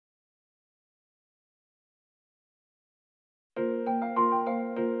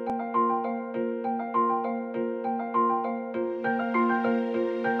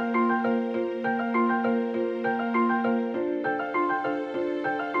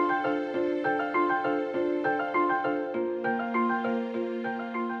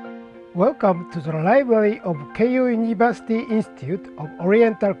Welcome to the library of Keio University Institute of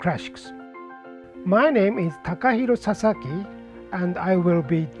Oriental Classics. My name is Takahiro Sasaki, and I will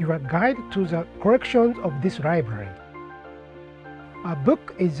be your guide to the collections of this library. A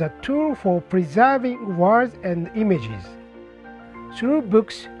book is a tool for preserving words and images. Through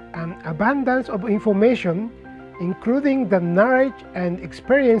books, an abundance of information, including the knowledge and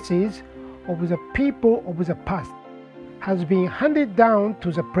experiences of the people of the past, has been handed down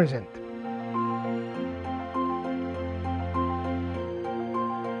to the present.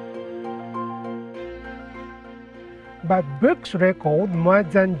 But books record more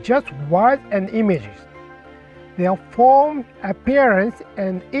than just words and images. Their form, appearance,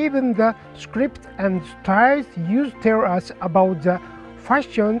 and even the script and styles used tell us about the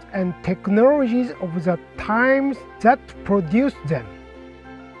fashions and technologies of the times that produced them.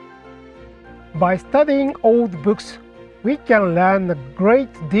 By studying old books, we can learn a great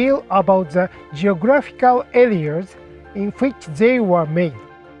deal about the geographical areas in which they were made,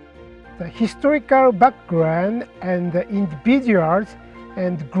 the historical background, and the individuals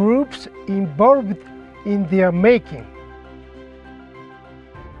and groups involved in their making.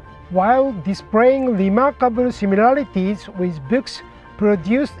 While displaying remarkable similarities with books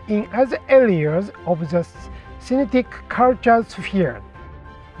produced in other areas of the Sinitic culture sphere,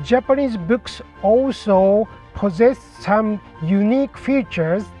 Japanese books also possess some unique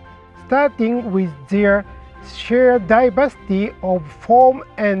features, starting with their sheer diversity of form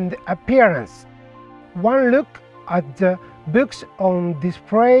and appearance. One look at the books on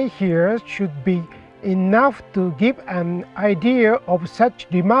display here should be enough to give an idea of such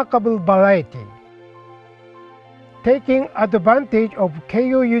remarkable variety. Taking advantage of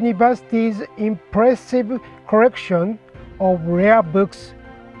Keio University's impressive collection of rare books,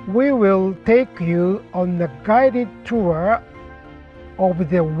 we will take you on a guided tour of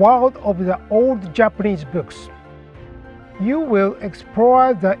the world of the old Japanese books. You will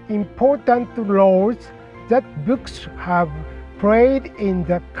explore the important roles that books have played in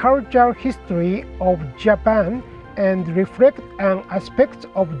the cultural history of Japan and reflect on aspects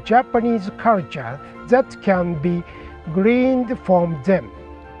of Japanese culture that can be gleaned from them.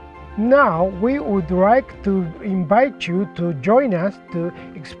 Now, we would like to invite you to join us to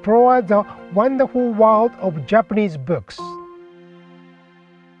explore the wonderful world of Japanese books.